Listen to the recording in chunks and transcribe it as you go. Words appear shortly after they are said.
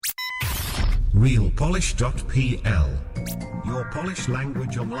realpolish.pl, your Polish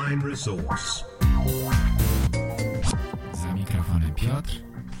language online resource. Za mikrofonem Piotr,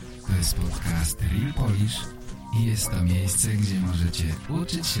 to jest podcast Real Polish i jest to miejsce, gdzie możecie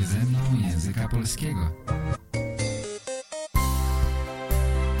uczyć się ze mną języka polskiego.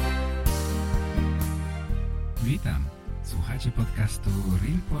 Witam, słuchacie podcastu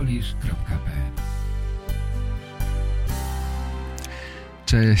realpolish.pl.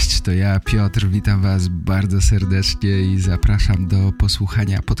 Cześć, to ja Piotr, witam Was bardzo serdecznie i zapraszam do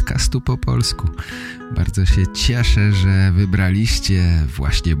posłuchania podcastu po polsku. Bardzo się cieszę, że wybraliście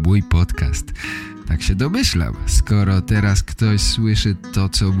właśnie mój podcast. Tak się domyślam, skoro teraz ktoś słyszy to,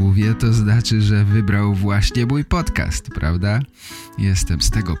 co mówię, to znaczy, że wybrał właśnie mój podcast, prawda? Jestem z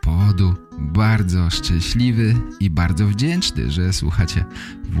tego powodu bardzo szczęśliwy i bardzo wdzięczny, że słuchacie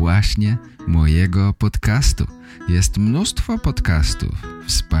właśnie mojego podcastu. Jest mnóstwo podcastów,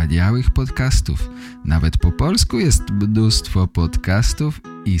 wspaniałych podcastów. Nawet po polsku jest mnóstwo podcastów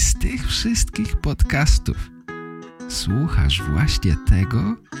i z tych wszystkich podcastów słuchasz właśnie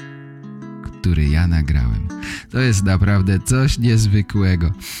tego, który ja nagrałem. To jest naprawdę coś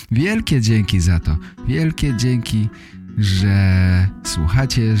niezwykłego. Wielkie dzięki za to. Wielkie dzięki, że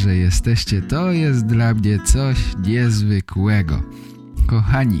słuchacie, że jesteście. To jest dla mnie coś niezwykłego.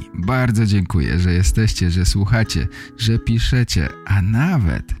 Kochani, bardzo dziękuję, że jesteście, że słuchacie, że piszecie, a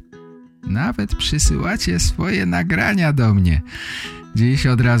nawet przysyłacie swoje nagrania do mnie. Dziś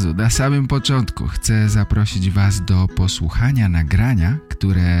od razu, na samym początku, chcę zaprosić Was do posłuchania nagrania,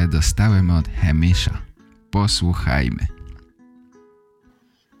 które dostałem od Hamisha. Posłuchajmy.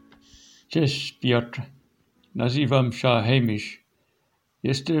 Cześć Piotr, nazywam się Hamish.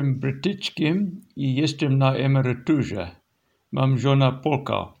 Jestem Brytyczkiem i jestem na emeryturze. Mam żonę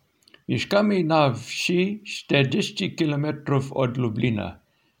Polka. Mieszkamy na wsi 40 km od Lublina.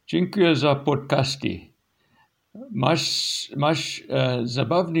 Dziękuję za podcasty. Masz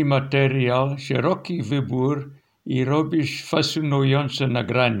zabawny materiał, szeroki wybór i robisz fascynujące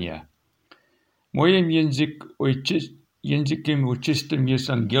nagrania. Moim językiem ojczystym jest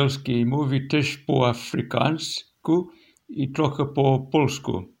angielski, mówię też po afrykańsku i trochę po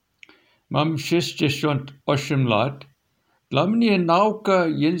polsku. Mam 68 lat. Dla mnie nauka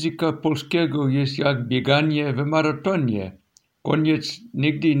języka polskiego jest jak bieganie w maratonie. Koniec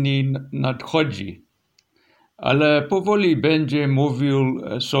nigdy nie nadchodzi. Ale powoli będzie mówił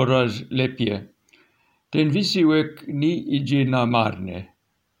coraz lepiej. Ten wysiłek nie idzie na marne.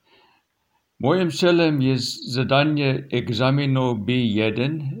 Moim celem jest zadanie egzaminu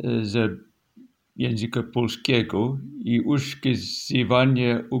B1 z języka polskiego i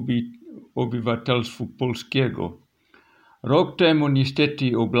uzyskiwanie obywatelstwa polskiego. Rok temu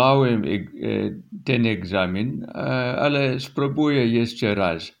niestety oblałem ten egzamin, ale spróbuję jeszcze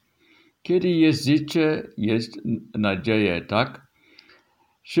raz. Kiedy jest życie, jest nadzieja, tak?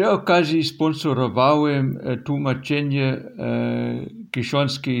 Przy okazji sponsorowałem tłumaczenie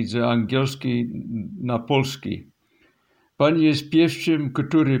książki z angielskiej na polski. Pan jest pierwszym,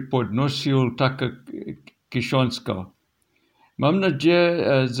 który podnosił taką książkę. Mam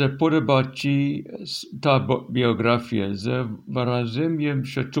nadzieję, że podoba Ci ta biografia. Z wyrażeniem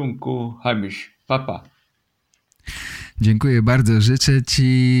szacunku, Hamish. Papa. Dziękuję bardzo. Życzę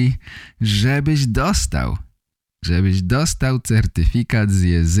Ci, żebyś dostał certyfikat z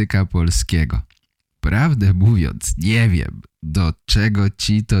języka polskiego. Prawdę mówiąc, nie wiem, do czego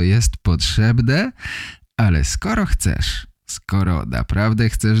Ci to jest potrzebne, ale skoro naprawdę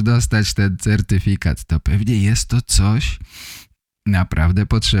chcesz dostać ten certyfikat, to pewnie jest to coś naprawdę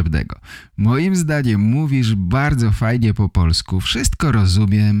potrzebnego. Moim zdaniem mówisz bardzo fajnie po polsku, wszystko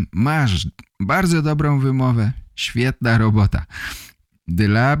rozumiem, masz bardzo dobrą wymowę, świetna robota.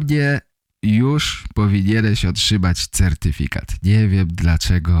 Dla mnie już powinieneś otrzymać certyfikat. Nie wiem,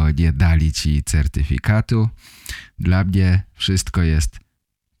 dlaczego nie dali Ci certyfikatu. Dla mnie wszystko jest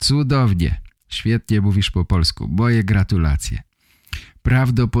cudownie. Świetnie mówisz po polsku. Moje gratulacje.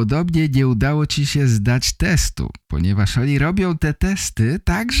 Prawdopodobnie nie udało Ci się zdać testu, ponieważ oni robią te testy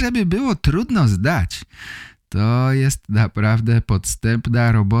tak, żeby było trudno zdać. To jest naprawdę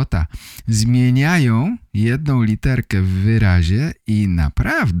podstępna robota. Zmieniają jedną literkę w wyrazie i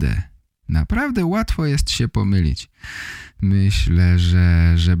naprawdę łatwo jest się pomylić. Myślę,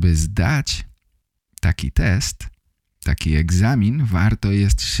 że żeby zdać taki test, taki egzamin, warto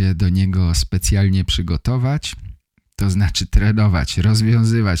jest się do niego specjalnie przygotować, to znaczy trenować,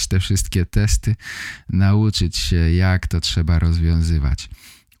 rozwiązywać te wszystkie testy, nauczyć się, jak to trzeba rozwiązywać.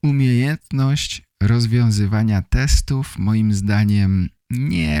 Umiejętność rozwiązywania testów, moim zdaniem,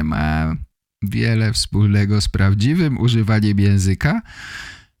 nie ma wiele wspólnego z prawdziwym używaniem języka,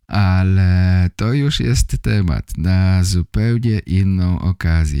 ale to już jest temat na zupełnie inną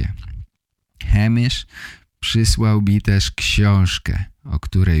okazję. Hamish przysłał mi też książkę, o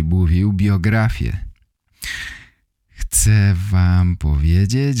której mówił, biografię. Chcę wam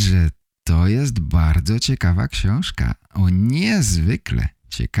powiedzieć, że to jest bardzo ciekawa książka o niezwykle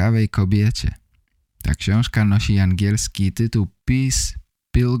ciekawej kobiecie. Ta książka nosi angielski tytuł Peace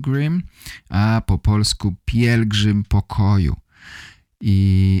Pilgrim, a po polsku Pielgrzym Pokoju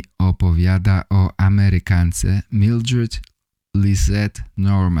i opowiada o Amerykance Mildred Lizette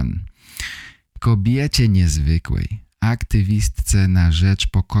Norman, kobiecie niezwykłej, aktywistce na rzecz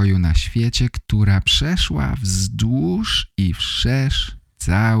pokoju na świecie, która przeszła wzdłuż i wszerz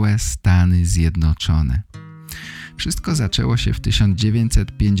całe Stany Zjednoczone. Wszystko zaczęło się w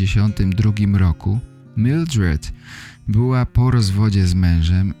 1952 roku. Mildred była po rozwodzie z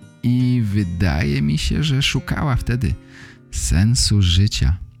mężem i wydaje mi się, że szukała wtedy sensu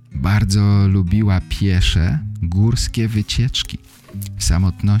życia. Bardzo lubiła piesze, górskie wycieczki. W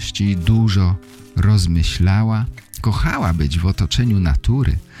samotności dużo rozmyślała. Kochała być w otoczeniu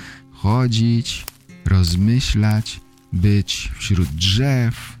natury, chodzić, rozmyślać, być wśród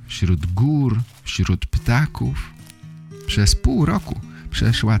drzew, wśród gór, wśród ptaków. Przez pół roku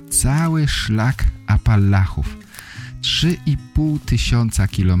przeszła cały szlak Apalachów, 3,5 tysiąca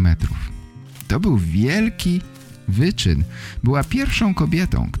kilometrów. To był wielki wyczyn. Była pierwszą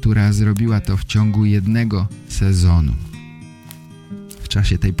kobietą, która zrobiła to w ciągu jednego sezonu. W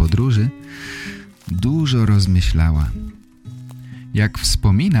czasie tej podróży dużo rozmyślała. Jak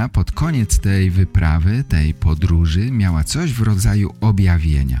wspomina, pod koniec tej wyprawy, tej podróży miała coś w rodzaju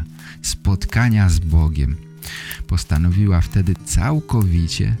objawienia, spotkania z Bogiem. Postanowiła wtedy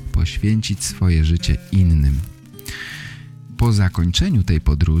całkowicie poświęcić swoje życie innym. Po zakończeniu tej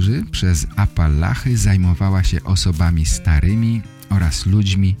podróży przez Apalachy zajmowała się osobami starymi oraz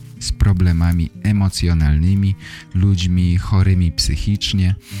ludźmi z problemami emocjonalnymi, ludźmi chorymi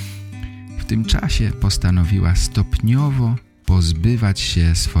psychicznie. W tym czasie postanowiła stopniowo pozbywać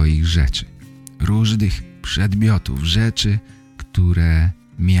się swoich rzeczy, różnych przedmiotów, rzeczy, które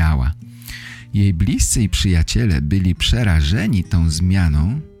miała. Jej bliscy i przyjaciele byli przerażeni tą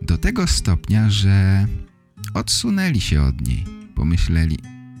zmianą do tego stopnia, że odsunęli się od niej. Pomyśleli,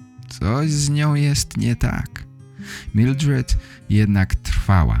 coś z nią jest nie tak. Mildred jednak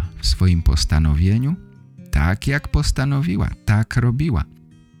trwała w swoim postanowieniu. Tak jak postanowiła, tak robiła.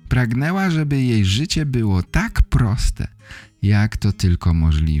 Pragnęła, żeby jej życie było tak proste, jak to tylko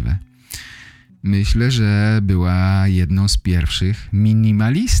możliwe. Myślę, że była jedną z pierwszych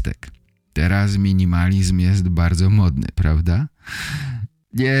minimalistek. Teraz minimalizm jest bardzo modny, prawda?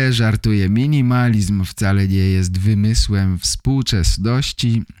 Nie żartuję, minimalizm wcale nie jest wymysłem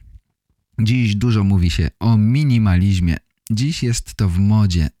współczesności. Dziś dużo mówi się o minimalizmie. Dziś jest to w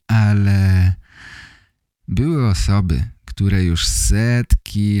modzie, ale były osoby, które już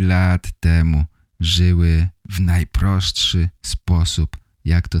setki lat temu żyły w najprostszy sposób,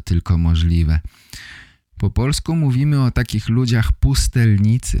 jak to tylko możliwe. Po polsku mówimy o takich ludziach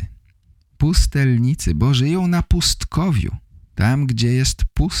pustelnicy. Pustelnicy, bo żyją na pustkowiu, tam gdzie jest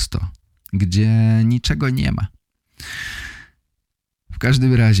pusto, gdzie niczego nie ma. W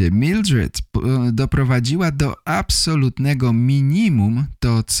każdym razie Mildred doprowadziła do absolutnego minimum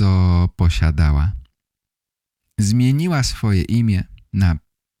to, co posiadała. Zmieniła swoje imię na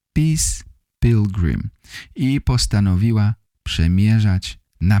Peace Pilgrim i postanowiła przemierzać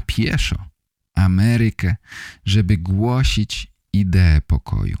na pieszo Amerykę, żeby głosić ideę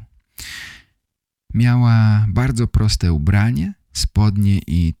pokoju. Miała bardzo proste ubranie, spodnie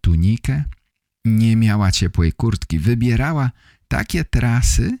i tunikę. Nie miała ciepłej kurtki. Wybierała takie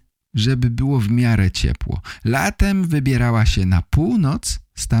trasy, żeby było w miarę ciepło. Latem wybierała się na północ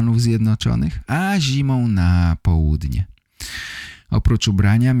Stanów Zjednoczonych, a zimą na południe. Oprócz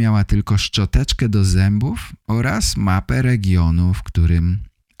ubrania miała tylko szczoteczkę do zębów oraz mapę regionu, w którym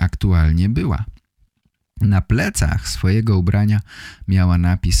aktualnie była. Na plecach swojego ubrania miała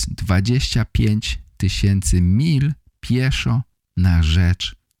napis 25 000 mil pieszo na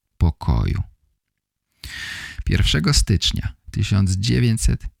rzecz pokoju. 1 stycznia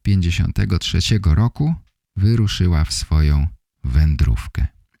 1953 roku wyruszyła w swoją wędrówkę.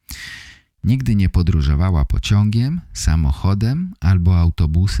 Nigdy nie podróżowała pociągiem, samochodem albo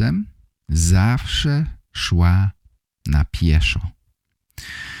autobusem. Zawsze szła na pieszo.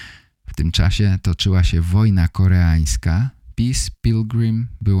 W tym czasie toczyła się wojna koreańska. Peace Pilgrim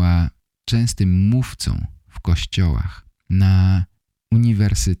była częstym mówcą w kościołach, na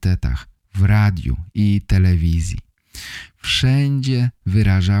uniwersytetach, w radiu i telewizji. Wszędzie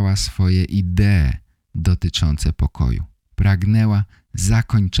wyrażała swoje idee dotyczące pokoju. Pragnęła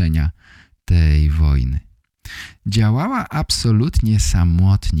zakończenia tej wojny. Działała absolutnie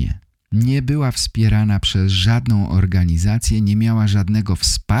samotnie. Nie była wspierana przez żadną organizację, nie miała żadnego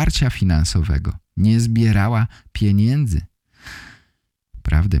wsparcia finansowego, nie zbierała pieniędzy.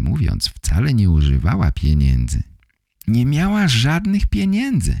 Prawdę mówiąc, wcale nie używała pieniędzy. Nie miała żadnych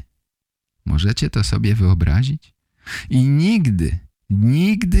pieniędzy. Możecie to sobie wyobrazić? I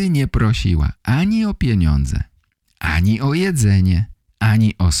nigdy nie prosiła ani o pieniądze, ani o jedzenie,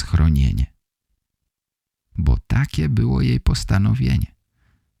 ani o schronienie. Bo takie było jej postanowienie.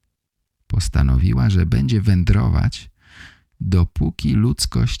 Postanowiła, że będzie wędrować, dopóki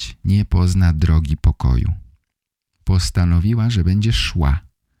ludzkość nie pozna drogi pokoju. Postanowiła, że będzie szła,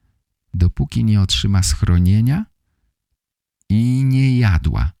 dopóki nie otrzyma schronienia i nie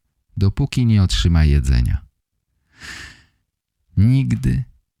jadła, dopóki nie otrzyma jedzenia. Nigdy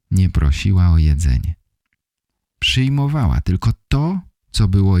nie prosiła o jedzenie. Przyjmowała tylko to, co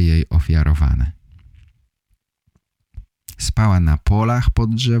było jej ofiarowane. Spała na polach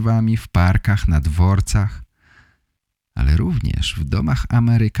pod drzewami, w parkach, na dworcach, ale również w domach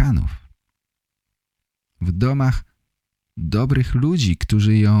Amerykanów. W domach dobrych ludzi,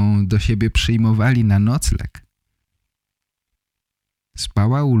 którzy ją do siebie przyjmowali na nocleg.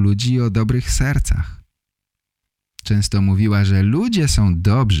 Spała u ludzi o dobrych sercach. Często mówiła, że ludzie są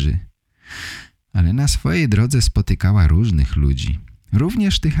dobrzy, ale na swojej drodze spotykała różnych ludzi,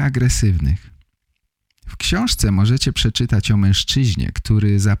 również tych agresywnych. W książce możecie przeczytać o mężczyźnie,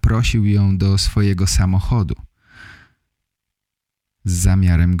 który zaprosił ją do swojego samochodu z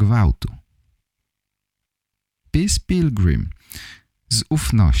zamiarem gwałtu. Peace Pilgrim z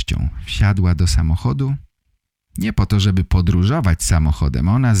ufnością wsiadła do samochodu, nie po to, żeby podróżować samochodem,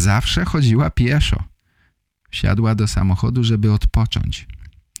 ona zawsze chodziła pieszo. Wsiadła do samochodu, żeby odpocząć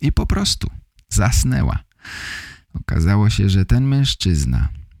i po prostu zasnęła. Okazało się, że ten mężczyzna,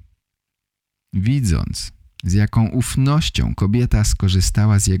 widząc, z jaką ufnością kobieta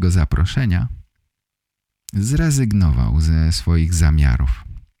skorzystała z jego zaproszenia, zrezygnował ze swoich zamiarów.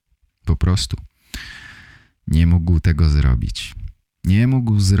 Po prostu nie mógł tego zrobić. Nie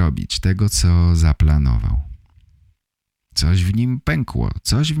mógł zrobić tego, co zaplanował. Coś w nim pękło,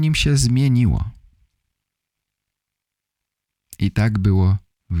 coś w nim się zmieniło. I tak było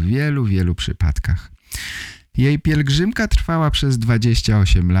w wielu przypadkach. Jej pielgrzymka trwała przez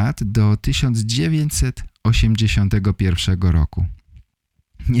 28 lat do 1981 roku.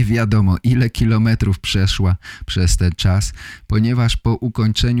 Nie wiadomo, ile kilometrów przeszła przez ten czas, ponieważ po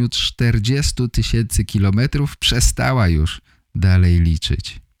ukończeniu 40 000 kilometrów przestała już dalej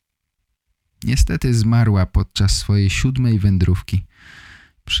liczyć. Niestety zmarła podczas swojej 7. wędrówki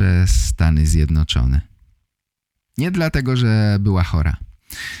przez Stany Zjednoczone. Nie dlatego, że była chora.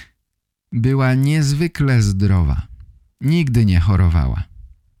 Była niezwykle zdrowa. Nigdy nie chorowała.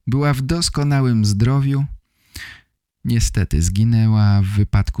 Była w doskonałym zdrowiu. Niestety zginęła w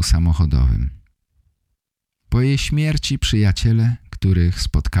wypadku samochodowym. Po jej śmierci przyjaciele, których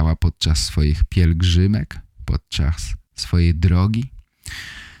spotkała podczas swoich pielgrzymek, podczas swojej drogi,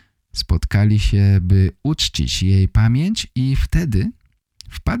 spotkali się, by uczcić jej pamięć i wtedy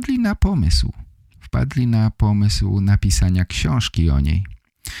wpadli na pomysł napisania książki o niej.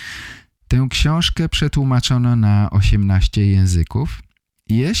 Tę książkę przetłumaczono na 18 języków.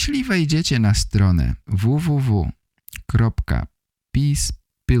 Jeśli wejdziecie na stronę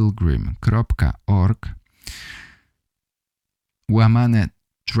www.peacepilgrim.org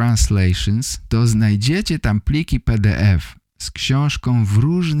 /translations, to znajdziecie tam pliki PDF z książką w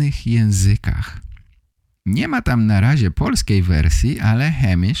różnych językach. Nie ma tam na razie polskiej wersji, ale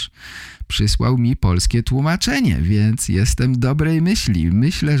Hamish przysłał mi polskie tłumaczenie, więc jestem dobrej myśli.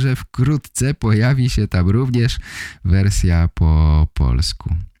 Myślę, że wkrótce pojawi się tam również wersja po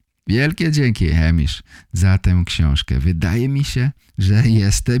polsku. Wielkie dzięki, Hamish, za tę książkę. Wydaje mi się, że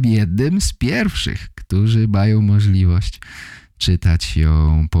jestem jednym z pierwszych, którzy mają możliwość czytać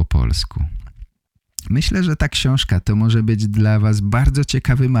ją po polsku. Myślę, że ta książka to może być dla was bardzo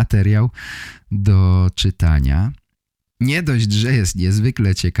ciekawy materiał do czytania. Nie dość, że jest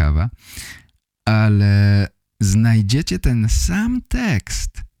niezwykle ciekawa, ale znajdziecie ten sam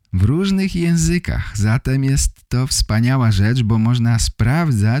tekst w różnych językach. Zatem jest to wspaniała rzecz, bo można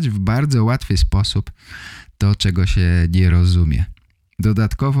sprawdzać w bardzo łatwy sposób to, czego się nie rozumie.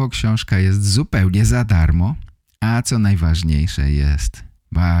 Dodatkowo książka jest zupełnie za darmo, a co najważniejsze jest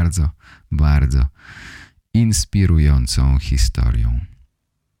bardzo inspirującą historią.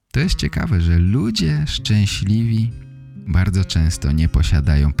 To jest ciekawe, że ludzie szczęśliwi bardzo często nie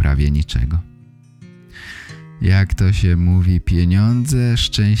posiadają prawie niczego. Jak to się mówi, pieniądze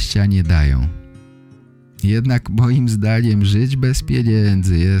szczęścia nie dają, Jednak moim zdaniem żyć bez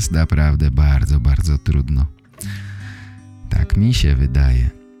pieniędzy jest naprawdę bardzo, bardzo trudno. Tak mi się wydaje.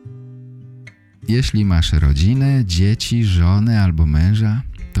 Jeśli masz rodzinę, dzieci, żonę albo męża,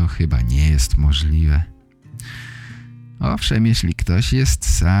 to chyba nie jest możliwe. Owszem, jeśli ktoś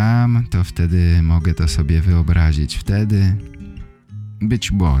jest sam, to wtedy mogę to sobie wyobrazić. Wtedy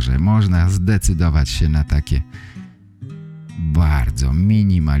być może można zdecydować się na takie bardzo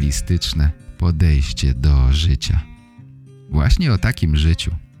minimalistyczne podejście do życia. Właśnie o takim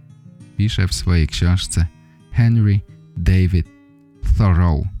życiu pisze w swojej książce Henry David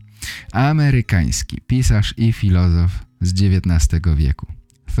Thoreau, amerykański pisarz i filozof z XIX wieku.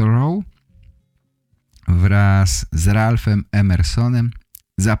 Thoreau wraz z Ralphem Emersonem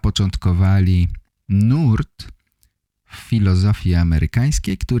zapoczątkowali nurt w filozofii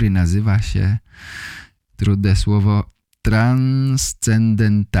amerykańskiej, który nazywa się, trudne słowo,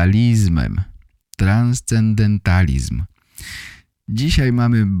 transcendentalizmem. Transcendentalizm. Dzisiaj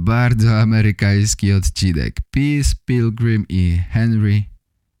mamy bardzo amerykański odcinek. Peace Pilgrim i Henry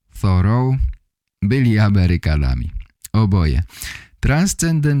Thoreau byli Amerykanami. Oboje.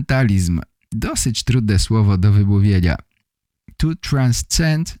 Transcendentalizm. Dosyć trudne słowo do wymówienia. To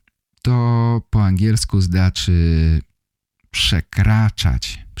transcend to po angielsku znaczy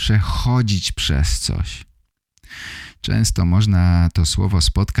przekraczać, przechodzić przez coś. Często można to słowo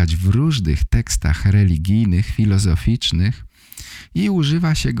spotkać w różnych tekstach religijnych, filozoficznych i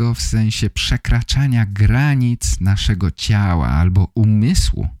używa się go w sensie przekraczania granic naszego ciała albo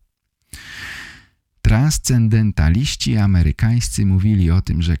umysłu. Transcendentaliści amerykańscy mówili o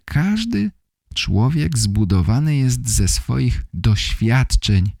tym, że każdy człowiek zbudowany jest ze swoich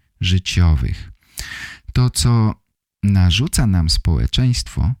doświadczeń życiowych. To, co narzuca nam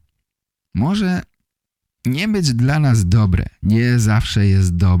społeczeństwo, może nie być dla nas dobre, nie zawsze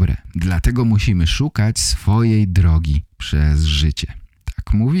jest dobre. Dlatego musimy szukać swojej drogi przez życie.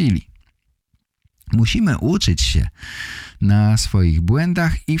 Tak mówili. Musimy uczyć się na swoich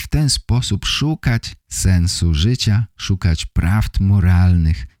błędach i w ten sposób szukać sensu życia, szukać prawd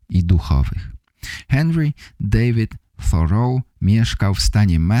moralnych i duchowych. Henry David Thoreau mieszkał w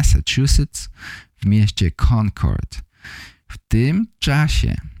stanie Massachusetts w mieście Concord. W tym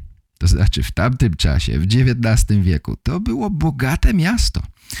czasie, to znaczy w tamtym czasie, w XIX wieku, to było bogate miasto.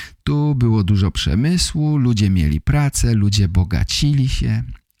 Tu było dużo przemysłu, ludzie mieli pracę, ludzie bogacili się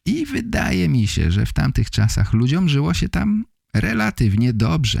i wydaje mi się, że w tamtych czasach ludziom żyło się tam relatywnie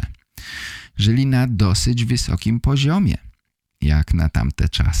dobrze. Żyli na dosyć wysokim poziomie, jak na tamte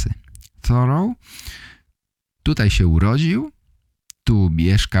czasy. Thoreau tutaj się urodził, tu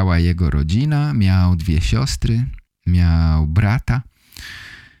mieszkała jego rodzina, miał 2 siostry, miał brata.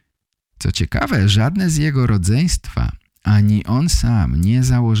 Co ciekawe, żadne z jego rodzeństwa, ani on sam nie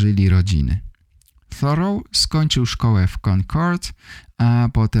założyli rodziny. Thoreau skończył szkołę w Concord, a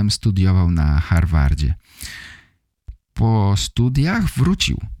potem studiował na Harvardzie. Po studiach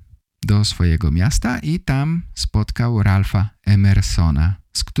wrócił do swojego miasta i tam spotkał Ralpha Emersona,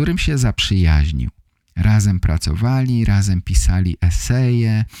 z którym się zaprzyjaźnił. Razem pracowali, razem pisali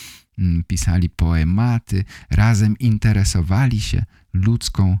eseje, pisali poematy, razem interesowali się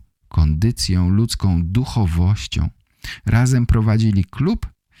ludzką kondycją, ludzką duchowością. Razem prowadzili klub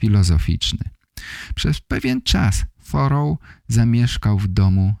filozoficzny. Przez pewien czas Thoreau zamieszkał w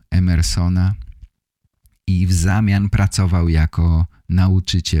domu Emersona i w zamian pracował jako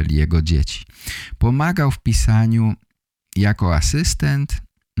nauczyciel jego dzieci. Pomagał w pisaniu jako asystent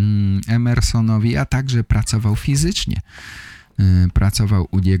Emersonowi, a także pracował fizycznie. Pracował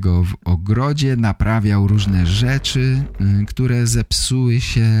u niego w ogrodzie, naprawiał różne rzeczy, które zepsuły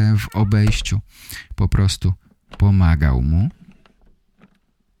się w obejściu. Po prostu pomagał mu.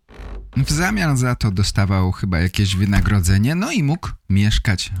 W zamian za to dostawał chyba jakieś wynagrodzenie, no i mógł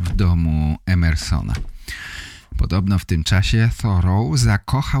mieszkać w domu Emersona. Podobno w tym czasie Thoreau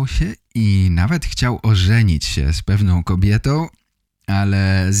zakochał się i nawet chciał ożenić się z pewną kobietą,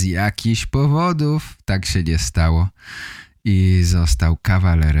 ale z jakichś powodów tak się nie stało i został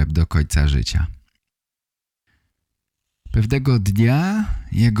kawalerem do końca życia. Pewnego dnia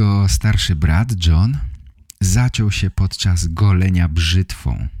jego starszy brat John zaciął się podczas golenia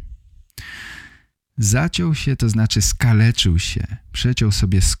brzytwą. Zaciął się, to znaczy skaleczył się, przeciął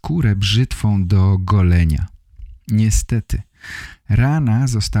sobie skórę brzytwą do golenia. Niestety, rana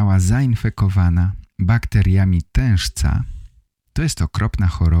została zainfekowana bakteriami tężca. To jest okropna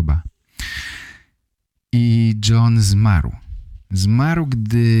choroba. I John zmarł. Zmarł,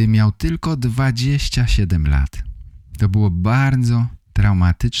 gdy miał tylko 27 lat. To było bardzo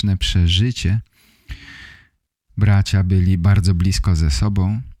traumatyczne przeżycie. Bracia byli bardzo blisko ze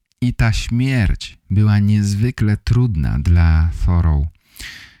sobą I ta śmierć była niezwykle trudna dla Thoreau.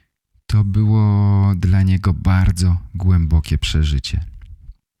 To było dla niego bardzo głębokie przeżycie.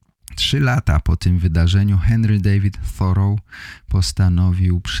 3 lata po tym wydarzeniu Henry David Thoreau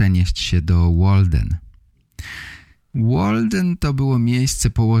postanowił przenieść się do Walden. Walden to było miejsce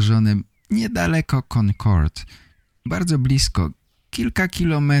położone niedaleko Concord, bardzo blisko, kilka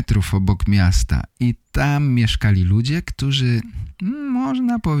kilometrów obok miasta, i tam mieszkali ludzie, którzy,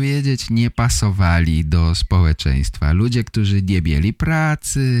 można powiedzieć, nie pasowali do społeczeństwa. Ludzie, którzy nie mieli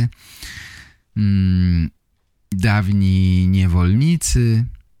pracy, dawni niewolnicy,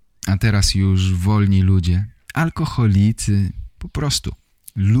 a teraz już wolni ludzie, alkoholicy, po prostu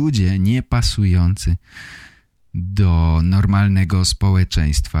ludzie niepasujący do normalnego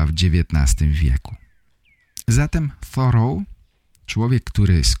społeczeństwa w XIX wieku. Zatem Thoreau, człowiek,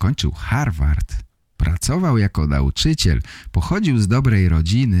 który skończył Harvard, pracował jako nauczyciel, pochodził z dobrej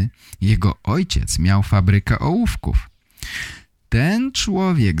rodziny, jego ojciec miał fabrykę ołówków. Ten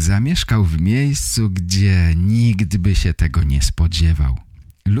człowiek zamieszkał w miejscu, gdzie nikt by się tego nie spodziewał.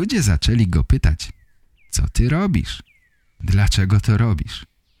 Ludzie zaczęli go pytać: co ty robisz? Dlaczego to robisz?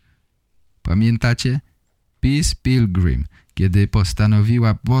 Pamiętacie? Peace Pilgrim, kiedy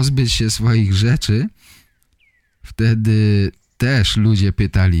postanowiła pozbyć się swoich rzeczy, wtedy też ludzie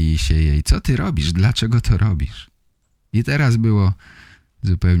pytali się jej: co ty robisz? Dlaczego to robisz? I teraz było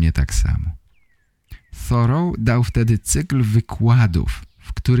zupełnie tak samo. Thoreau dał wtedy cykl wykładów,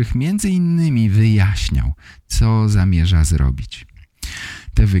 w których między innymi wyjaśniał, co zamierza zrobić.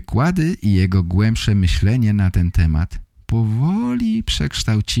 Te wykłady i jego głębsze myślenie na ten temat powoli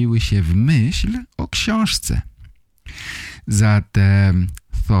przekształciły się w myśl o książce. Zatem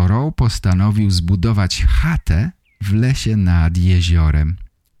Thoreau postanowił zbudować chatę w lesie nad jeziorem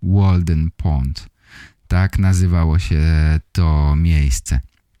Walden Pond. Tak nazywało się to miejsce.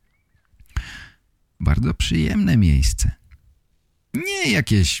 Bardzo przyjemne miejsce. Nie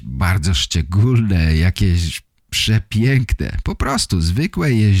jakieś bardzo szczególne, jakieś przepiękne, po prostu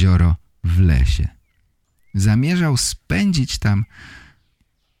zwykłe jezioro w lesie. Zamierzał spędzić tam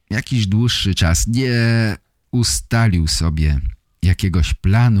jakiś dłuższy czas. Nie ustalił sobie jakiegoś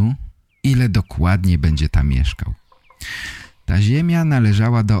planu, ile dokładnie będzie tam mieszkał. Ta ziemia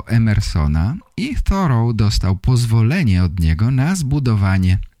należała do Emersona i Thoreau dostał pozwolenie od niego na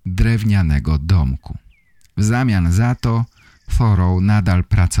zbudowanie drewnianego domku. W zamian za to Thoreau nadal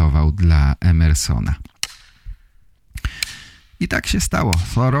pracował dla Emersona. I tak się stało.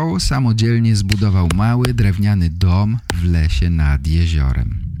 Thoreau samodzielnie zbudował mały drewniany dom w lesie nad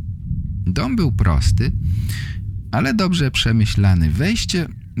jeziorem. Dom był prosty, ale dobrze przemyślany. Wejście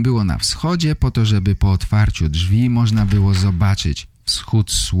było na wschodzie, po to, żeby po otwarciu drzwi można było zobaczyć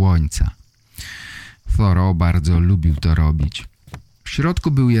wschód słońca. Thoreau bardzo lubił to robić. W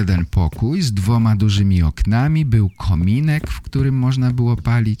środku był jeden pokój z 2 dużymi oknami, był kominek, w którym można było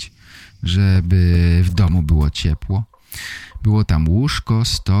palić, żeby w domu było ciepło. Było tam łóżko,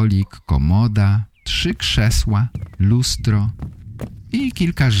 stolik, komoda, 3 krzesła, lustro i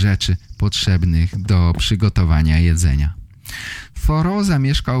kilka rzeczy potrzebnych do przygotowania jedzenia. Thoreau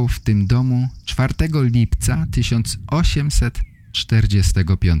zamieszkał w tym domu 4 lipca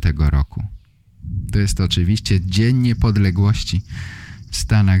 1845 roku. To jest oczywiście Dzień Niepodległości w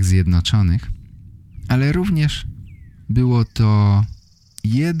Stanach Zjednoczonych, ale również było to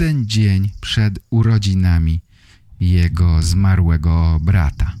jeden dzień przed urodzinami jego zmarłego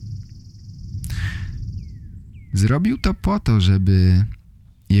brata. Zrobił to po to, żeby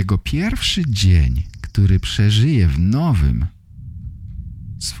jego pierwszy dzień, który przeżyje w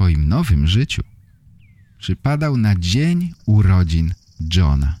swoim nowym życiu, przypadał na dzień urodzin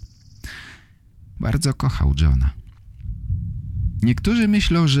Johna. Bardzo kochał Johna. Niektórzy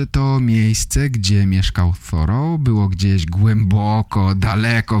myślą, że to miejsce, gdzie mieszkał Thoreau, było gdzieś głęboko,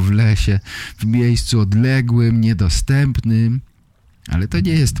 daleko w lesie, w miejscu odległym, niedostępnym. Ale to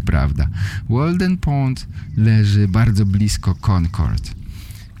nie jest prawda. Walden Pond leży bardzo blisko Concord.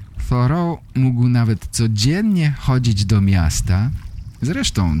 Thoreau mógł nawet codziennie chodzić do miasta.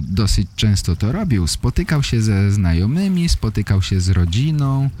 Zresztą dosyć często to robił. Spotykał się ze znajomymi, spotykał się z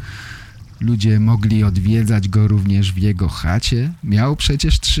rodziną. Ludzie mogli odwiedzać go również w jego chacie. Miał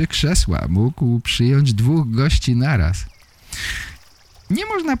przecież 3 krzesła. Mógł przyjąć 2 gości naraz. Nie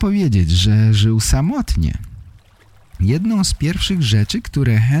można powiedzieć, że żył samotnie. Jedną z pierwszych rzeczy,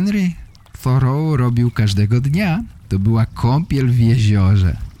 które Henry Thoreau robił każdego dnia, to była kąpiel w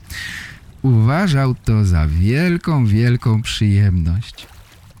jeziorze. Uważał to za wielką, wielką przyjemność.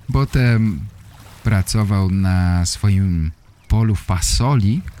 Potem pracował na swoim polu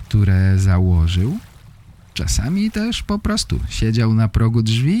fasoli, które założył, Czasami też po prostu siedział na progu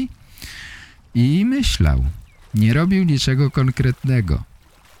drzwi i myślał. Nie robił niczego konkretnego.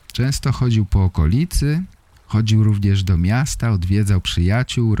 Często chodził po okolicy, chodził również do miasta, odwiedzał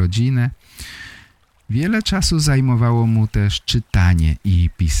przyjaciół, rodzinę. Wiele czasu zajmowało mu też czytanie i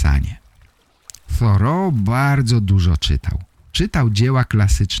pisanie. Thoreau bardzo dużo czytał. Czytał dzieła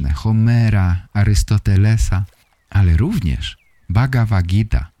klasyczne Homera, Arystotelesa, ale również Bhagavad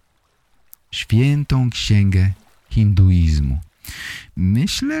Gita, świętą księgę hinduizmu.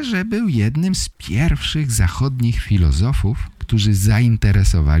 Myślę, że był jednym z pierwszych zachodnich filozofów, którzy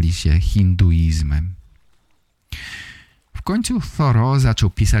zainteresowali się hinduizmem. W końcu Thoreau zaczął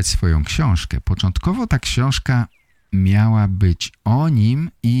pisać swoją książkę. Początkowo ta książka miała być o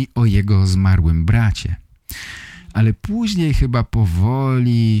nim i o jego zmarłym bracie. Ale później chyba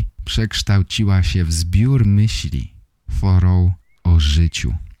powoli przekształciła się w zbiór myśli Thoreau o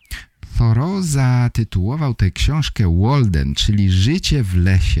życiu. Thoreau zatytułował tę książkę Walden, czyli Życie w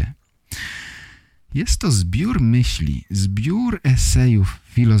lesie. Jest to zbiór myśli, zbiór esejów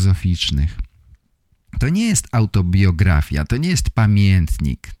filozoficznych. To nie jest autobiografia, to nie jest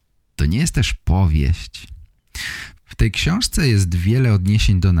pamiętnik, to nie jest też powieść. W tej książce jest wiele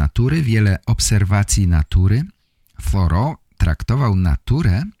odniesień do natury, wiele obserwacji natury. Thoreau traktował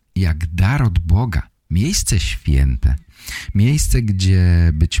naturę jak dar od Boga, miejsce święte, miejsce,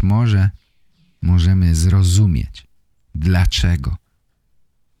 gdzie być może możemy zrozumieć,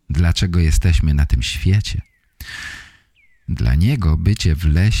 dlaczego jesteśmy na tym świecie. Dla niego bycie w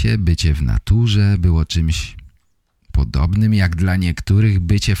lesie, bycie w naturze było czymś podobnym jak dla niektórych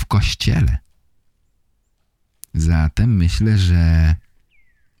bycie w kościele. Zatem myślę, że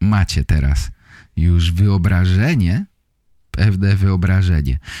macie teraz już pewne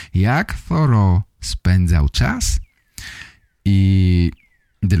wyobrażenie, jak Thoreau spędzał czas i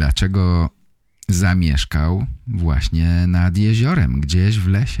dlaczego zamieszkał właśnie nad jeziorem, gdzieś w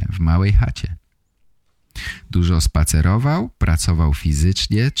lesie, w małej chacie. Dużo spacerował, pracował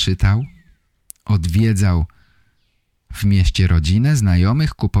fizycznie, czytał, odwiedzał w mieście rodzinę,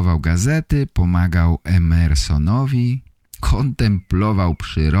 znajomych, kupował gazety, pomagał Emersonowi, kontemplował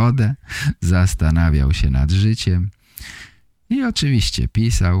przyrodę, zastanawiał się nad życiem i oczywiście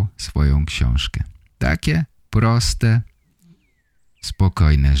pisał swoją książkę. Takie proste,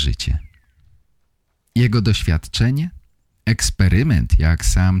 spokojne życie. Jego doświadczenie, eksperyment, jak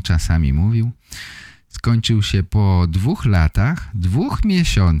sam czasami mówił, skończył się po 2 latach, 2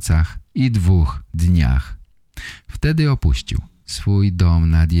 miesiącach i 2 dniach. Wtedy opuścił swój dom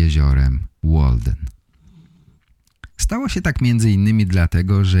nad jeziorem Walden. Stało się tak między innymi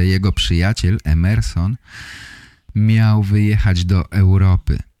dlatego, że jego przyjaciel Emerson miał wyjechać do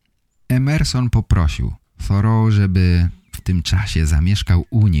Europy. Emerson poprosił Thoreau, żeby w tym czasie zamieszkał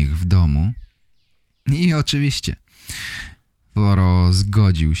u nich w domu i oczywiście Thoreau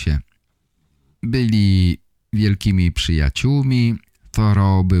zgodził się. Byli wielkimi przyjaciółmi.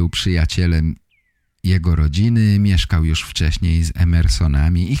 Thoreau był przyjacielem jego rodziny, mieszkał już wcześniej z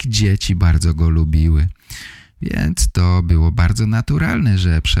Emersonami. Ich dzieci bardzo go lubiły, więc to było bardzo naturalne,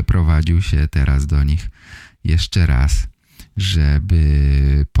 że przeprowadził się teraz do nich jeszcze raz,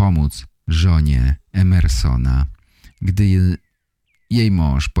 żeby pomóc żonie Emersona, gdy jej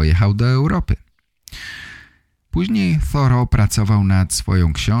mąż pojechał do Europy. Później Thoreau pracował nad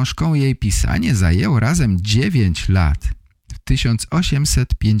swoją książką. Jej pisanie zajęło razem 9 lat. W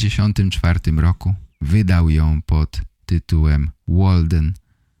 1854 roku wydał ją pod tytułem Walden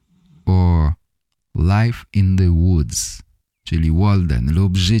or Life in the Woods, czyli Walden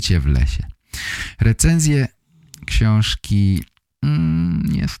lub Życie w lesie. Recenzje książki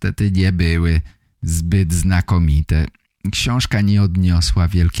niestety nie były zbyt znakomite. Książka nie odniosła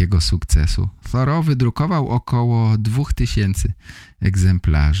wielkiego sukcesu. Thoreau wydrukował około 2000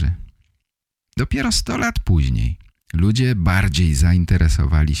 egzemplarzy. Dopiero 100 lat później ludzie bardziej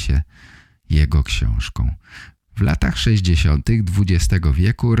zainteresowali się jego książką. W latach 60. XX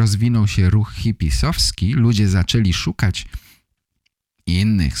wieku rozwinął się ruch hipisowski. Ludzie zaczęli szukać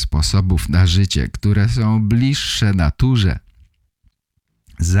innych sposobów na życie, które są bliższe naturze.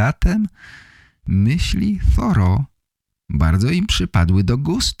 Zatem myśli Thoreau bardzo im przypadły do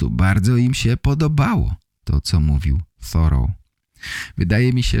gustu, bardzo im się podobało to, co mówił Thoreau.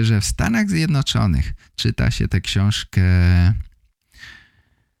 Wydaje mi się, że w Stanach Zjednoczonych czyta się tę książkę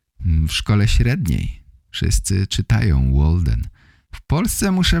w szkole średniej. Wszyscy czytają Walden. W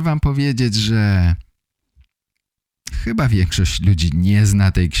Polsce muszę wam powiedzieć, że chyba większość ludzi nie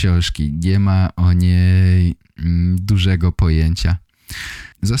zna tej książki, nie ma o niej dużego pojęcia.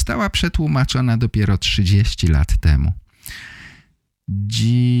 Została przetłumaczona dopiero 30 lat temu.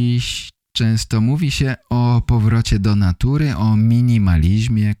 Dziś Często mówi się o powrocie do natury, o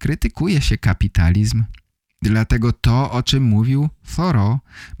minimalizmie, krytykuje się kapitalizm. Dlatego to, o czym mówił Thoreau,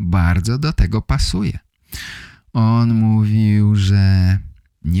 bardzo do tego pasuje. On mówił, że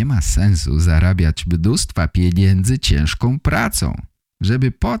nie ma sensu zarabiać mnóstwa pieniędzy ciężką pracą,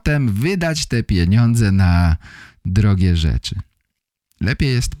 żeby potem wydać te pieniądze na drogie rzeczy.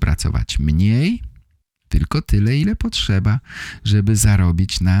 Lepiej jest pracować mniej, tylko tyle, ile potrzeba, żeby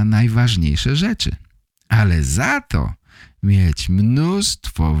zarobić na najważniejsze rzeczy. Ale za to mieć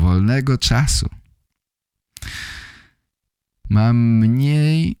mnóstwo wolnego czasu. Mam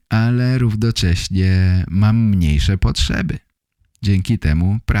mniej, ale równocześnie mam mniejsze potrzeby. Dzięki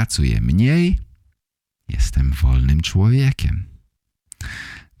temu pracuję mniej, jestem wolnym człowiekiem.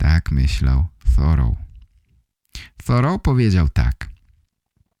 Tak myślał Thoreau. Thoreau powiedział tak.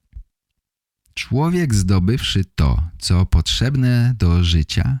 Człowiek zdobywszy to, co potrzebne do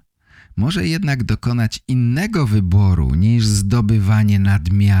życia, może jednak dokonać innego wyboru niż zdobywanie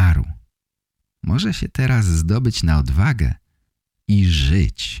nadmiaru. Może się teraz zdobyć na odwagę i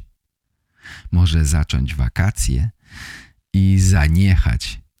żyć. Może zacząć wakacje i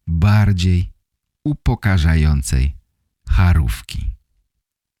zaniechać bardziej upokarzającej charówki.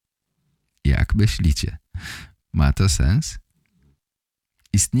 Jak myślicie? Ma to sens?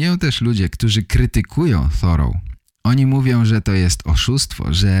 Istnieją też ludzie, którzy krytykują Thoreau. Oni mówią, że to jest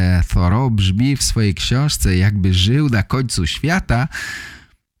oszustwo, że Thoreau brzmi w swojej książce, jakby żył na końcu świata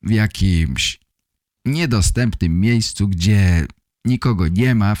w jakimś niedostępnym miejscu, gdzie nikogo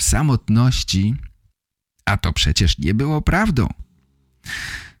nie ma, w samotności, a to przecież nie było prawdą.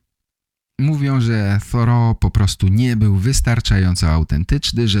 Mówią, że Thoreau po prostu nie był wystarczająco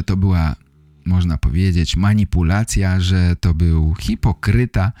autentyczny, że to była, można powiedzieć, manipulacja, że to był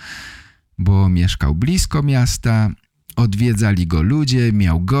hipokryta, bo mieszkał blisko miasta, odwiedzali go ludzie,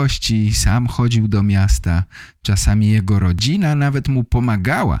 miał gości, sam chodził do miasta, czasami jego rodzina nawet mu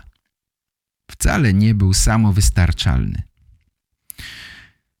pomagała. Wcale nie był samowystarczalny.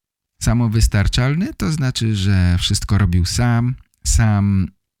 Samowystarczalny to znaczy, że wszystko robił sam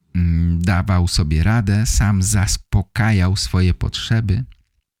dawał sobie radę, sam zaspokajał swoje potrzeby.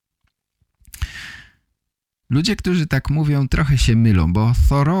 Ludzie, którzy tak mówią, trochę się mylą, bo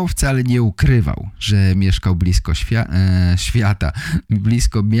Thoreau wcale nie ukrywał, że mieszkał blisko świata,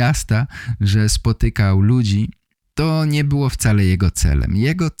 blisko miasta, że spotykał ludzi. To nie było wcale jego celem.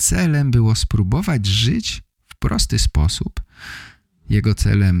 Jego celem było spróbować żyć w prosty sposób. Jego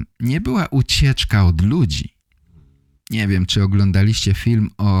celem nie była ucieczka od ludzi. Nie wiem, czy oglądaliście film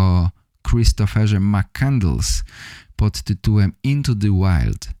o Christopherze McCandless pod tytułem Into the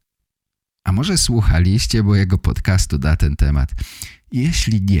Wild. A może słuchaliście mojego podcastu na ten temat?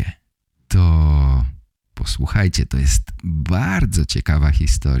 Jeśli nie, to posłuchajcie, to jest bardzo ciekawa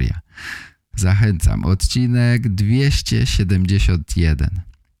historia. Zachęcam, odcinek 271.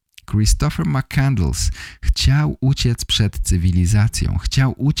 Christopher McCandless chciał uciec przed cywilizacją,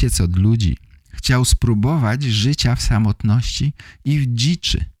 chciał uciec od ludzi, chciał spróbować życia w samotności i w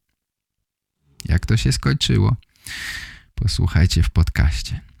dziczy. Jak to się skończyło? Posłuchajcie w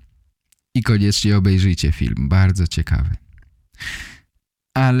podcaście. I koniecznie obejrzyjcie film, bardzo ciekawy.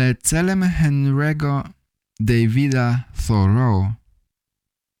 Ale celem Henry'ego Davida Thoreau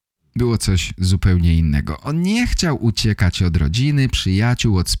było coś zupełnie innego. On nie chciał uciekać od rodziny,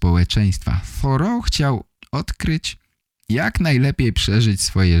 przyjaciół, od społeczeństwa. Thoreau chciał odkryć, jak najlepiej przeżyć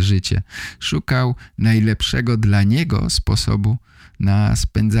swoje życie. Szukał najlepszego dla niego sposobu na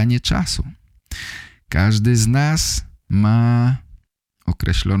spędzanie czasu. Każdy z nas ma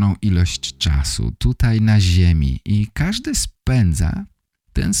określoną ilość czasu tutaj na ziemi i każdy spędza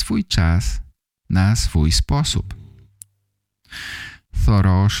ten swój czas na swój sposób.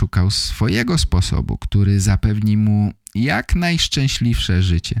 Thoreau szukał swojego sposobu, który zapewni mu jak najszczęśliwsze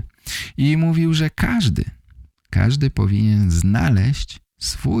życie. I mówił, że każdy powinien znaleźć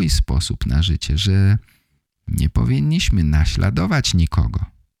swój sposób na życie, że nie powinniśmy naśladować nikogo.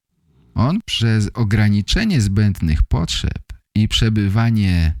 On przez ograniczenie zbędnych potrzeb i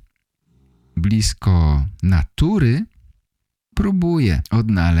przebywanie blisko natury próbuje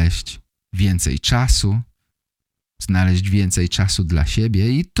odnaleźć więcej czasu, znaleźć więcej czasu dla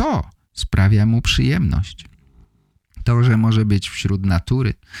siebie i to sprawia mu przyjemność. To, że może być wśród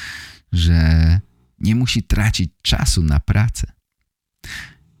natury, że nie musi tracić czasu na pracę.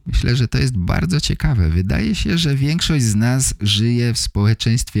 Myślę, że to jest bardzo ciekawe. Wydaje się, że większość z nas żyje w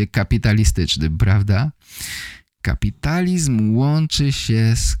społeczeństwie kapitalistycznym, prawda? Kapitalizm łączy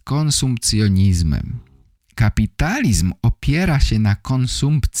się z konsumpcjonizmem. Kapitalizm opiera się na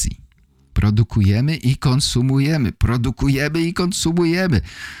konsumpcji. Produkujemy i konsumujemy. Produkujemy i konsumujemy.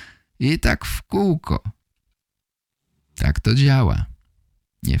 I tak w kółko. Tak to działa.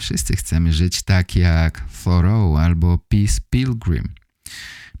 Nie wszyscy chcemy żyć tak jak Thoreau albo Peace Pilgrim.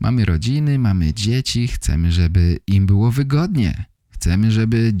 Mamy rodziny, mamy dzieci, chcemy, żeby im było wygodnie. Chcemy,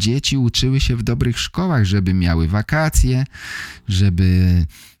 żeby dzieci uczyły się w dobrych szkołach, żeby miały wakacje, żeby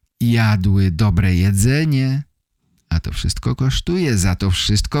jadły dobre jedzenie. A to wszystko kosztuje. Za to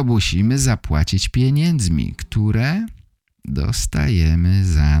wszystko musimy zapłacić pieniędzmi, które dostajemy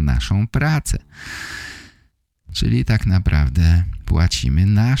za naszą pracę. Czyli tak naprawdę płacimy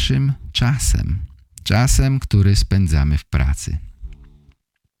naszym czasem. Czasem, który spędzamy w pracy.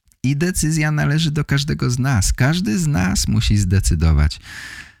 I decyzja należy do każdego z nas. Każdy z nas musi zdecydować,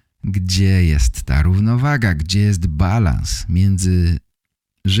 gdzie jest ta równowaga, gdzie jest balans między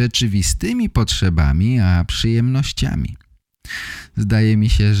rzeczywistymi potrzebami a przyjemnościami. Zdaje mi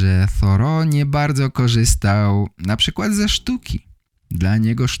się, że Thoreau nie bardzo korzystał na przykład ze sztuki. Dla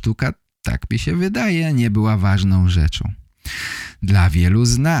niego sztuka, tak mi się wydaje, nie była ważną rzeczą. Dla wielu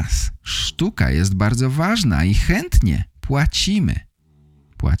z nas sztuka jest bardzo ważna i chętnie płacimy.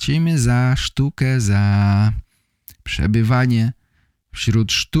 Płacimy za sztukę, za przebywanie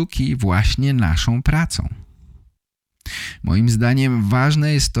wśród sztuki właśnie naszą pracą. Moim zdaniem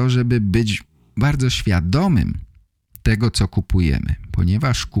ważne jest to, żeby być bardzo świadomym tego, co kupujemy,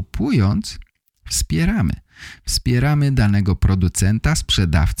 ponieważ kupując wspieramy. Wspieramy danego producenta,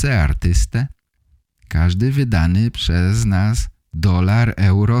 sprzedawcę, artystę. Każdy wydany przez nas dolar,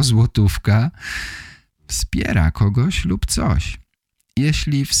 euro, złotówka wspiera kogoś lub coś.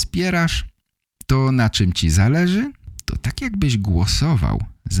 Jeśli wspierasz to, na czym ci zależy, to tak jakbyś głosował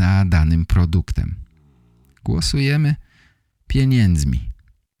za danym produktem. Głosujemy pieniędzmi.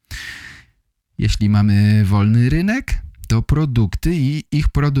 Jeśli mamy wolny rynek, to produkty i ich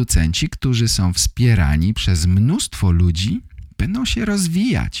producenci, którzy są wspierani przez mnóstwo ludzi, będą się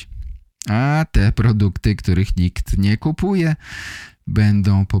rozwijać. A te produkty, których nikt nie kupuje,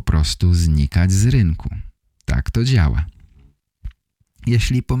 będą po prostu znikać z rynku. Tak to działa.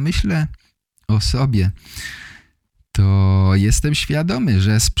 Jeśli pomyślę o sobie, to jestem świadomy,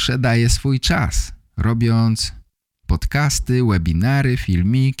 że sprzedaję swój czas, robiąc podcasty, webinary,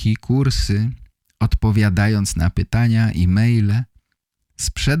 filmiki, kursy, odpowiadając na pytania, e-maile.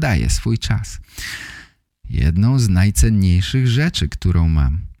 Sprzedaję swój czas. Jedną z najcenniejszych rzeczy, którą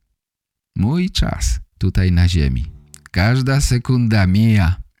mam. Mój czas tutaj na ziemi. Każda sekunda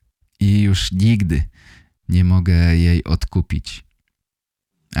mija i już nigdy nie mogę jej odkupić.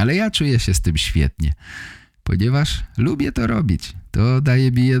 Ale ja czuję się z tym świetnie, ponieważ lubię to robić. To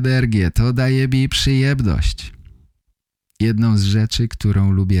daje mi energię, to daje mi przyjemność. Jedną z rzeczy,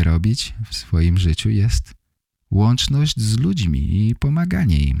 którą lubię robić w swoim życiu jest łączność z ludźmi i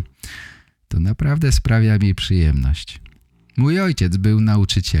pomaganie im. To naprawdę sprawia mi przyjemność. Mój ojciec był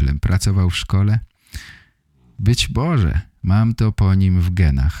nauczycielem, pracował w szkole. Być może mam to po nim w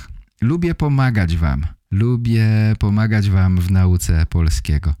genach. Lubię pomagać wam. Lubię pomagać wam w nauce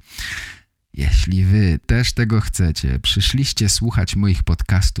polskiego. Jeśli wy też tego chcecie, przyszliście słuchać moich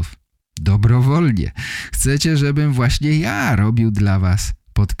podcastów dobrowolnie. Chcecie, żebym właśnie ja robił dla was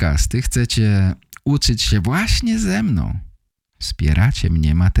podcasty. Chcecie uczyć się właśnie ze mną. Wspieracie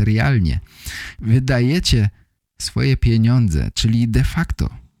mnie materialnie. Wydajecie swoje pieniądze, czyli de facto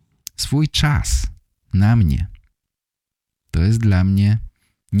swój czas na mnie. To jest dla mnie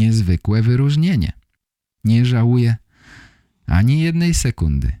niezwykłe wyróżnienie. Nie żałuję ani jednej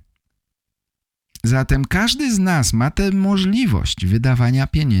sekundy. Zatem każdy z nas ma tę możliwość wydawania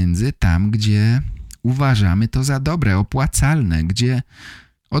pieniędzy tam, gdzie uważamy to za dobre, opłacalne, gdzie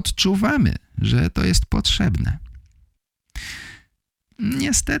odczuwamy, że to jest potrzebne.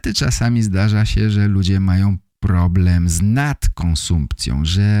 Niestety czasami zdarza się, że ludzie mają problem z nadkonsumpcją,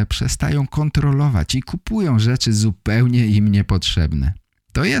 że przestają kontrolować i kupują rzeczy zupełnie im niepotrzebne.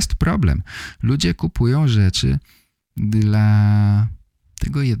 To jest problem. Ludzie kupują rzeczy dla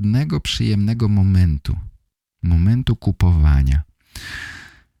tego jednego przyjemnego momentu kupowania.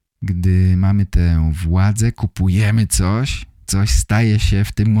 Gdy mamy tę władzę, kupujemy coś staje się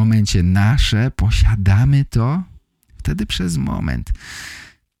w tym momencie nasze, posiadamy to, wtedy przez moment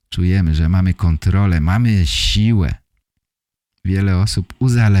czujemy, że mamy kontrolę, mamy siłę. Wiele osób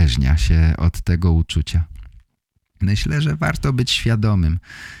uzależnia się od tego uczucia. Myślę, że warto być świadomym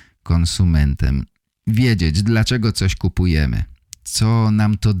konsumentem, wiedzieć, dlaczego coś kupujemy, co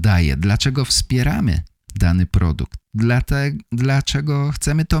nam to daje, dlaczego wspieramy dany produkt, dlaczego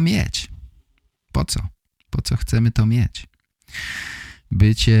chcemy to mieć. Po co? Po co chcemy to mieć?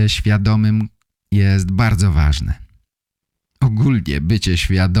 Bycie świadomym jest bardzo ważne. Ogólnie bycie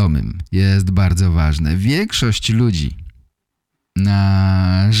świadomym jest bardzo ważne. Większość ludzi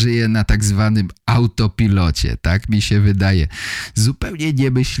żyje na tak zwanym autopilocie. Tak mi się wydaje. Zupełnie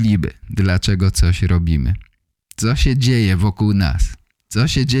nie myślimy, dlaczego coś robimy. Co się dzieje wokół nas? Co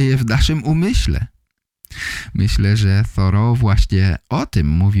się dzieje w naszym umyśle? Myślę, że Thoreau właśnie o tym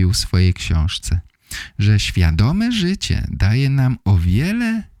mówił w swojej książce, że świadome życie daje nam o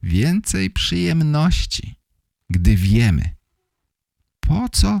wiele więcej przyjemności, gdy wiemy, po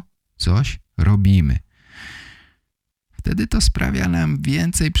co coś robimy. Wtedy to sprawia nam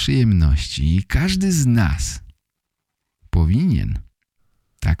więcej przyjemności i każdy z nas powinien,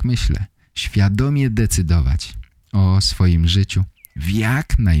 tak myślę, świadomie decydować o swoim życiu w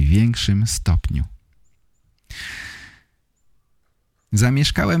jak największym stopniu.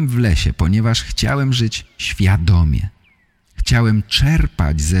 Zamieszkałem w lesie, ponieważ chciałem żyć świadomie. Chciałem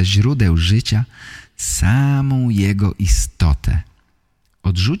czerpać ze źródeł życia samą jego istotę.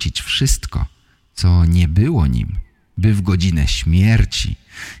 Odrzucić wszystko, co nie było nim, by w godzinę śmierci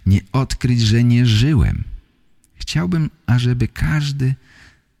nie odkryć, że nie żyłem. Chciałbym, ażeby każdy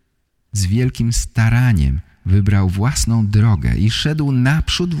z wielkim staraniem wybrał własną drogę i szedł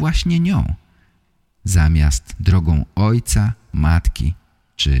naprzód właśnie nią, zamiast drogą ojca, matki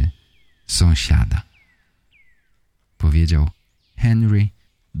czy sąsiada. Powiedział Henry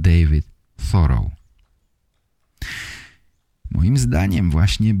David Thoreau. Moim zdaniem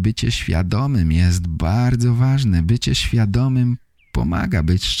właśnie bycie świadomym jest bardzo ważne. Bycie świadomym pomaga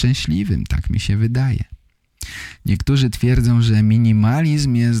być szczęśliwym, tak mi się wydaje. Niektórzy twierdzą, że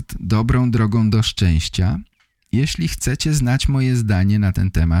minimalizm jest dobrą drogą do szczęścia. Jeśli chcecie znać moje zdanie na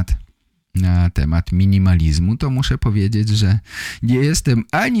ten temat, na temat minimalizmu, to muszę powiedzieć, że nie jestem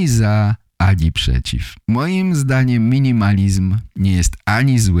ani za, ani przeciw. Moim zdaniem minimalizm nie jest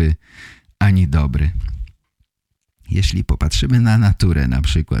ani zły, ani dobry. Jeśli popatrzymy na naturę na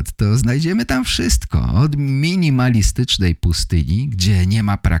przykład, to znajdziemy tam wszystko. Od minimalistycznej pustyni, gdzie nie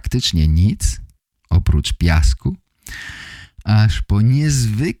ma praktycznie nic, oprócz piasku, aż po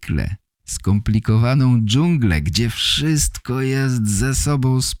niezwykle skomplikowaną dżunglę, gdzie wszystko jest ze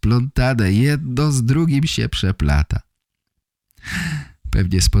sobą splątane, jedno z drugim się przeplata.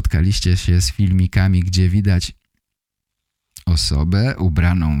 Pewnie spotkaliście się z filmikami, gdzie widać osobę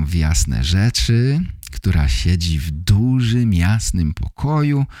ubraną w jasne rzeczy, która siedzi w dużym, jasnym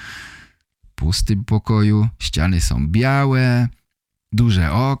pokoju, pustym pokoju, ściany są białe,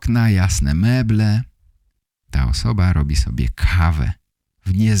 duże okna, jasne meble. Ta osoba robi sobie kawę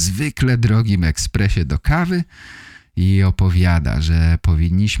w niezwykle drogim ekspresie do kawy i opowiada, że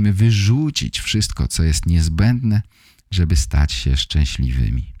powinniśmy wyrzucić wszystko, co jest niezbędne, żeby stać się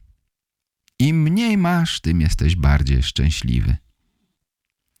szczęśliwymi. Im mniej masz, tym jesteś bardziej szczęśliwy.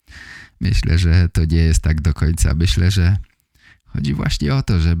 Myślę, że to nie jest tak do końca. Myślę, że chodzi właśnie o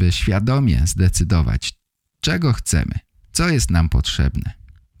to, żeby świadomie zdecydować, czego chcemy, co jest nam potrzebne.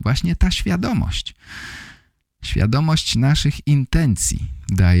 Właśnie ta świadomość. Świadomość naszych intencji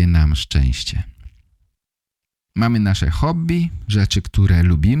daje nam szczęście. Mamy nasze hobby, rzeczy, które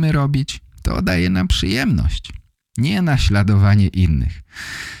lubimy robić. To daje nam przyjemność. Nie naśladowanie innych.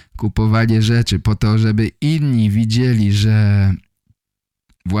 Kupowanie rzeczy po to, żeby inni widzieli, że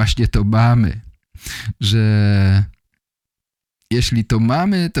właśnie to mamy. Że jeśli to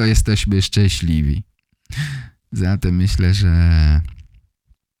mamy, to jesteśmy szczęśliwi. Zatem myślę, że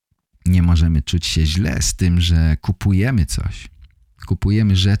nie możemy czuć się źle z tym, że kupujemy coś.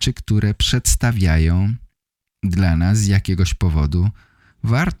 Kupujemy rzeczy, które przedstawiają dla nas z jakiegoś powodu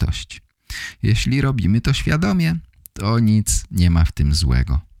wartość. Jeśli robimy to świadomie, to nic nie ma w tym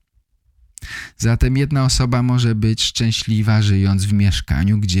złego. Zatem jedna osoba może być szczęśliwa żyjąc w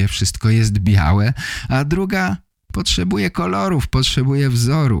mieszkaniu, gdzie wszystko jest białe, a druga potrzebuje kolorów, potrzebuje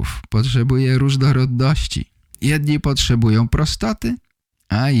wzorów, potrzebuje różnorodności. Jedni potrzebują prostoty,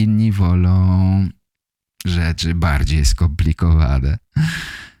 a inni wolą rzeczy bardziej skomplikowane.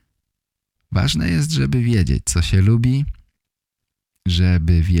 Ważne jest, żeby wiedzieć, co się lubi.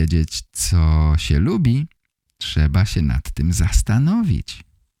 Żeby wiedzieć, co się lubi, trzeba się nad tym zastanowić.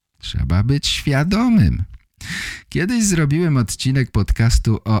 Trzeba być świadomym. Kiedyś zrobiłem odcinek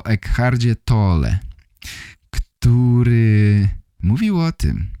podcastu o Eckhardzie Tolle, który mówił o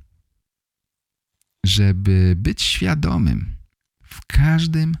tym, żeby być świadomym w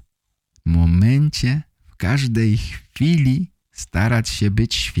każdym momencie, w każdej chwili starać się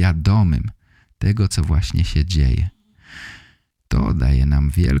być świadomym tego, co właśnie się dzieje. To daje nam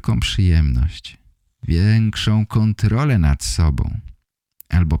wielką przyjemność, większą kontrolę nad sobą.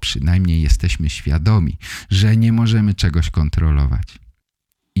 Albo przynajmniej jesteśmy świadomi, że nie możemy czegoś kontrolować.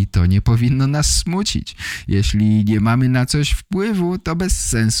 I to nie powinno nas smucić. Jeśli nie mamy na coś wpływu, to bez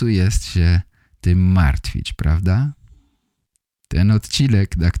sensu jest się tym martwić, prawda? Ten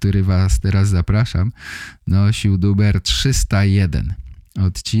odcinek, na który was teraz zapraszam, nosił numer 301.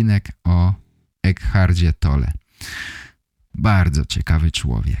 Odcinek o Eckhardzie Tolle. Bardzo ciekawy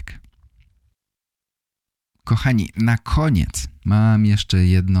człowiek. Kochani, na koniec mam jeszcze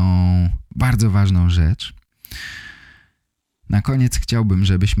jedną bardzo ważną rzecz. Na koniec chciałbym,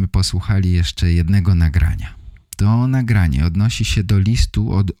 żebyśmy posłuchali jeszcze jednego nagrania. To nagranie odnosi się do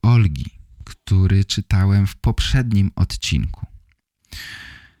listu od Olgi, który czytałem w poprzednim odcinku.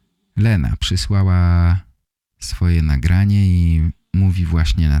 Lena przysłała swoje nagranie i mówi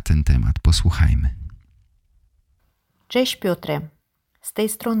właśnie na ten temat. Posłuchajmy. Cześć Piotrze, z tej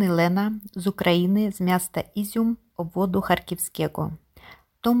strony Lena z Ukrainy, z miasta Izium, obwodu charkowskiego.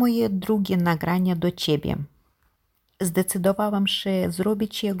 To moje drugie nagranie do Ciebie. Zdecydowałam się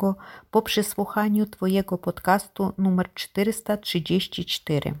zrobić jego po przesłuchaniu Twojego podcastu numer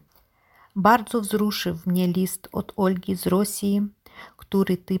 434. Bardzo wzruszył mnie list od Olgi z Rosji,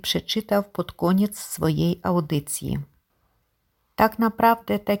 który Ty przeczytał pod koniec swojej audycji. Tak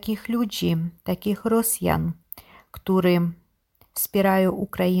naprawdę takich ludzi, takich Rosjan, którzy wspierają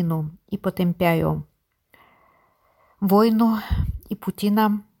Ukrainę i potępiają wojnę i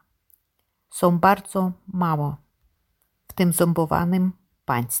Putina, są bardzo mało w tym zombowanym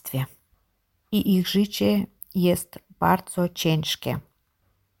państwie. I ich życie jest bardzo ciężkie.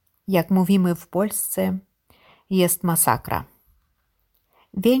 Jak mówimy w Polsce, jest masakra.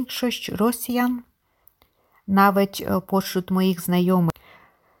 Większość Rosjan, nawet pośród moich znajomych,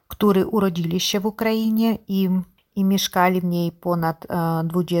 którzy urodzili się w Ukrainie i mieszkali w niej ponad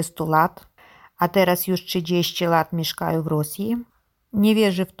 20 lat, a teraz już 30 lat mieszkają w Rosji, nie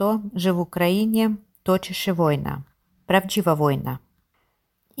wierzy w to, że w Ukrainie toczy się wojna, prawdziwa wojna.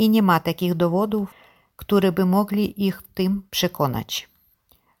 I nie ma takich dowodów, które by mogli ich w tym przekonać.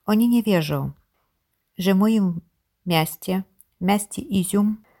 Oni nie wierzą, że w moim mieście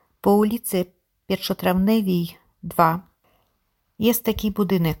Izium, po ulicy Pierwszotrawnewej 2, jest taki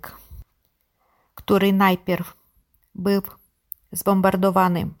budynek, który najpierw był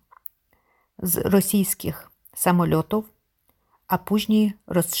zbombardowany z rosyjskich samolotów, a później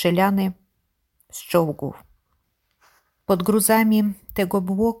rozstrzelany z czołgów. Pod gruzami tego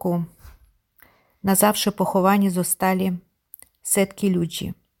bloku na zawsze pochowani zostali setki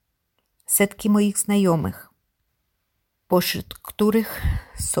ludzi, setki moich znajomych, pośród których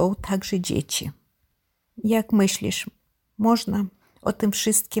są także dzieci. Jak myślisz, można o tym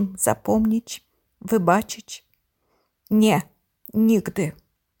wszystkim zapomnieć, wybaczyć? Nie, nigdy.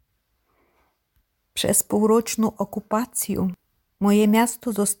 Przez półroczną okupację moje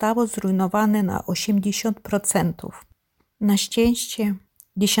miasto zostało zrujnowane na 80%. Na szczęście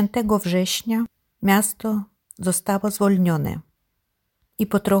 10 września miasto zostało zwolnione i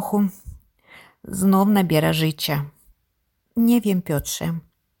po trochu znów nabiera życia. Nie wiem, Piotrze,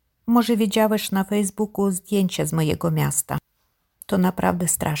 może widziałeś na Facebooku zdjęcia z mojego miasta. To naprawdę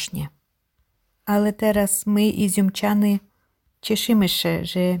strasznie. Ale teraz my, Iziumczanie, cieszymy się,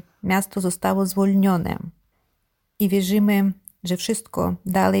 że miasto zostało zwolnione i wierzymy, że wszystko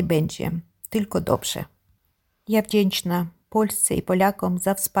dalej będzie tylko dobrze. Ja wdzięczna Polsce i Polakom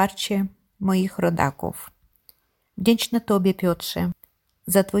za wsparcie moich rodaków. Wdzięczna Tobie, Piotrze,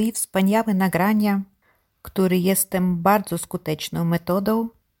 za Twoje wspaniałe nagrania, które jestem bardzo skuteczną metodą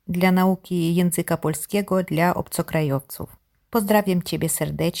dla nauki języka polskiego dla obcokrajowców. Pozdrawiam Ciebie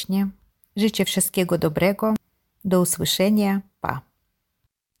serdecznie. Życzę wszystkiego dobrego. Do usłyszenia. Pa.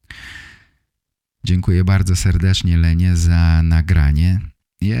 Dziękuję bardzo serdecznie Lenie za nagranie.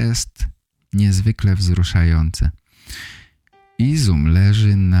 Jest niezwykle wzruszające. Izum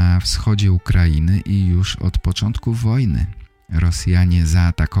leży na wschodzie Ukrainy i już od początku wojny Rosjanie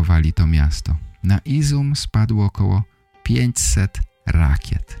zaatakowali to miasto. Na Izum spadło około 500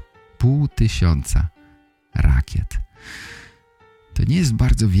 rakiet. 500 rakiet. To nie jest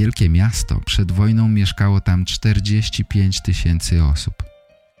bardzo wielkie miasto. Przed wojną mieszkało tam 45 000 osób.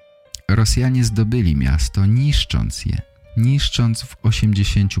 Rosjanie zdobyli miasto, niszcząc je. Niszcząc w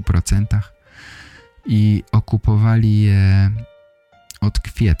 80% i okupowali je od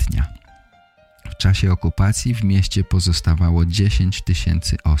kwietnia. W czasie okupacji w mieście pozostawało 10 000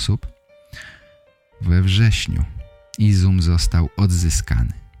 osób. We wrześniu Izum został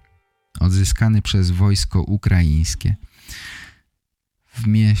odzyskany. Odzyskany przez wojsko ukraińskie. W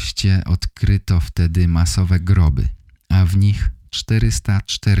mieście odkryto wtedy masowe groby, a w nich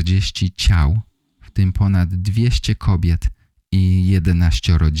 440 ciał, w tym ponad 200 kobiet i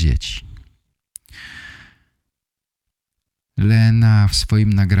 11 dzieci. Lena w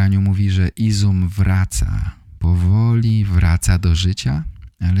swoim nagraniu mówi, że Izum wraca, powoli wraca do życia,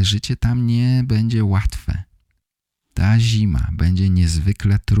 ale życie tam nie będzie łatwe. Ta zima będzie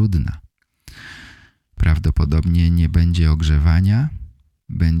niezwykle trudna. Prawdopodobnie nie będzie ogrzewania,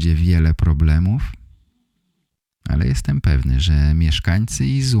 będzie wiele problemów, ale jestem pewny, że mieszkańcy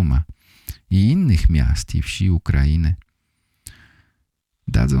Izuma i innych miast i wsi Ukrainy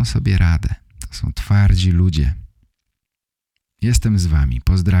dadzą sobie radę. To są twardzi ludzie. Jestem z wami.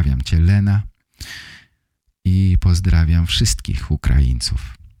 Pozdrawiam cię, Lena, i pozdrawiam wszystkich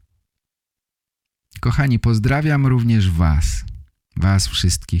Ukraińców. Kochani, pozdrawiam również was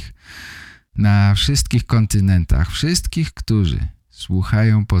wszystkich, na wszystkich kontynentach, wszystkich, którzy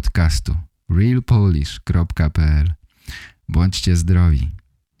słuchają podcastu realpolish.pl. Bądźcie zdrowi.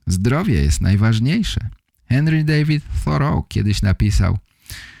 Zdrowie jest najważniejsze. Henry David Thoreau kiedyś napisał: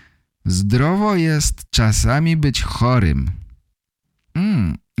 zdrowo jest czasami być chorym.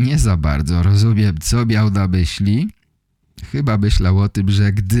 Nie za bardzo rozumiem, co miał na myśli. Chyba myślał o tym,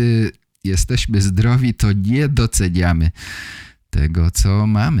 że gdy jesteśmy zdrowi, to nie doceniamy tego, co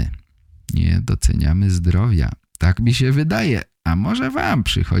mamy. Nie doceniamy zdrowia. Tak mi się wydaje. A może wam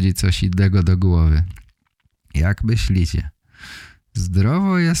przychodzi coś innego do głowy? Jak myślicie?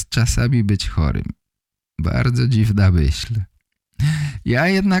 Zdrowo jest czasami być chorym. Bardzo dziwna myśl. Ja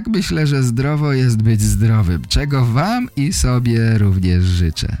jednak myślę, że zdrowo jest być zdrowym, czego wam i sobie również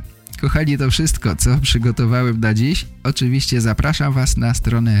życzę. Kochani, to wszystko, co przygotowałem na dziś. Oczywiście zapraszam was na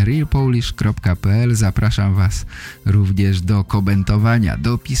stronę realpolish.pl. Zapraszam was również do komentowania,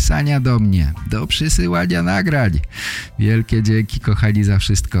 do pisania do mnie, do przysyłania nagrań. Wielkie dzięki, kochani, za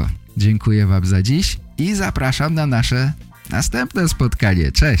wszystko. Dziękuję wam za dziś i zapraszam na nasze następne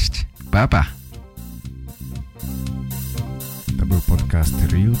spotkanie. Cześć, pa pa. To był podcast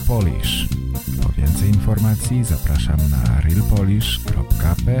Real Polish. Po więcej informacji zapraszam na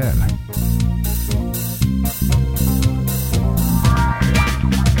realpolish.pl.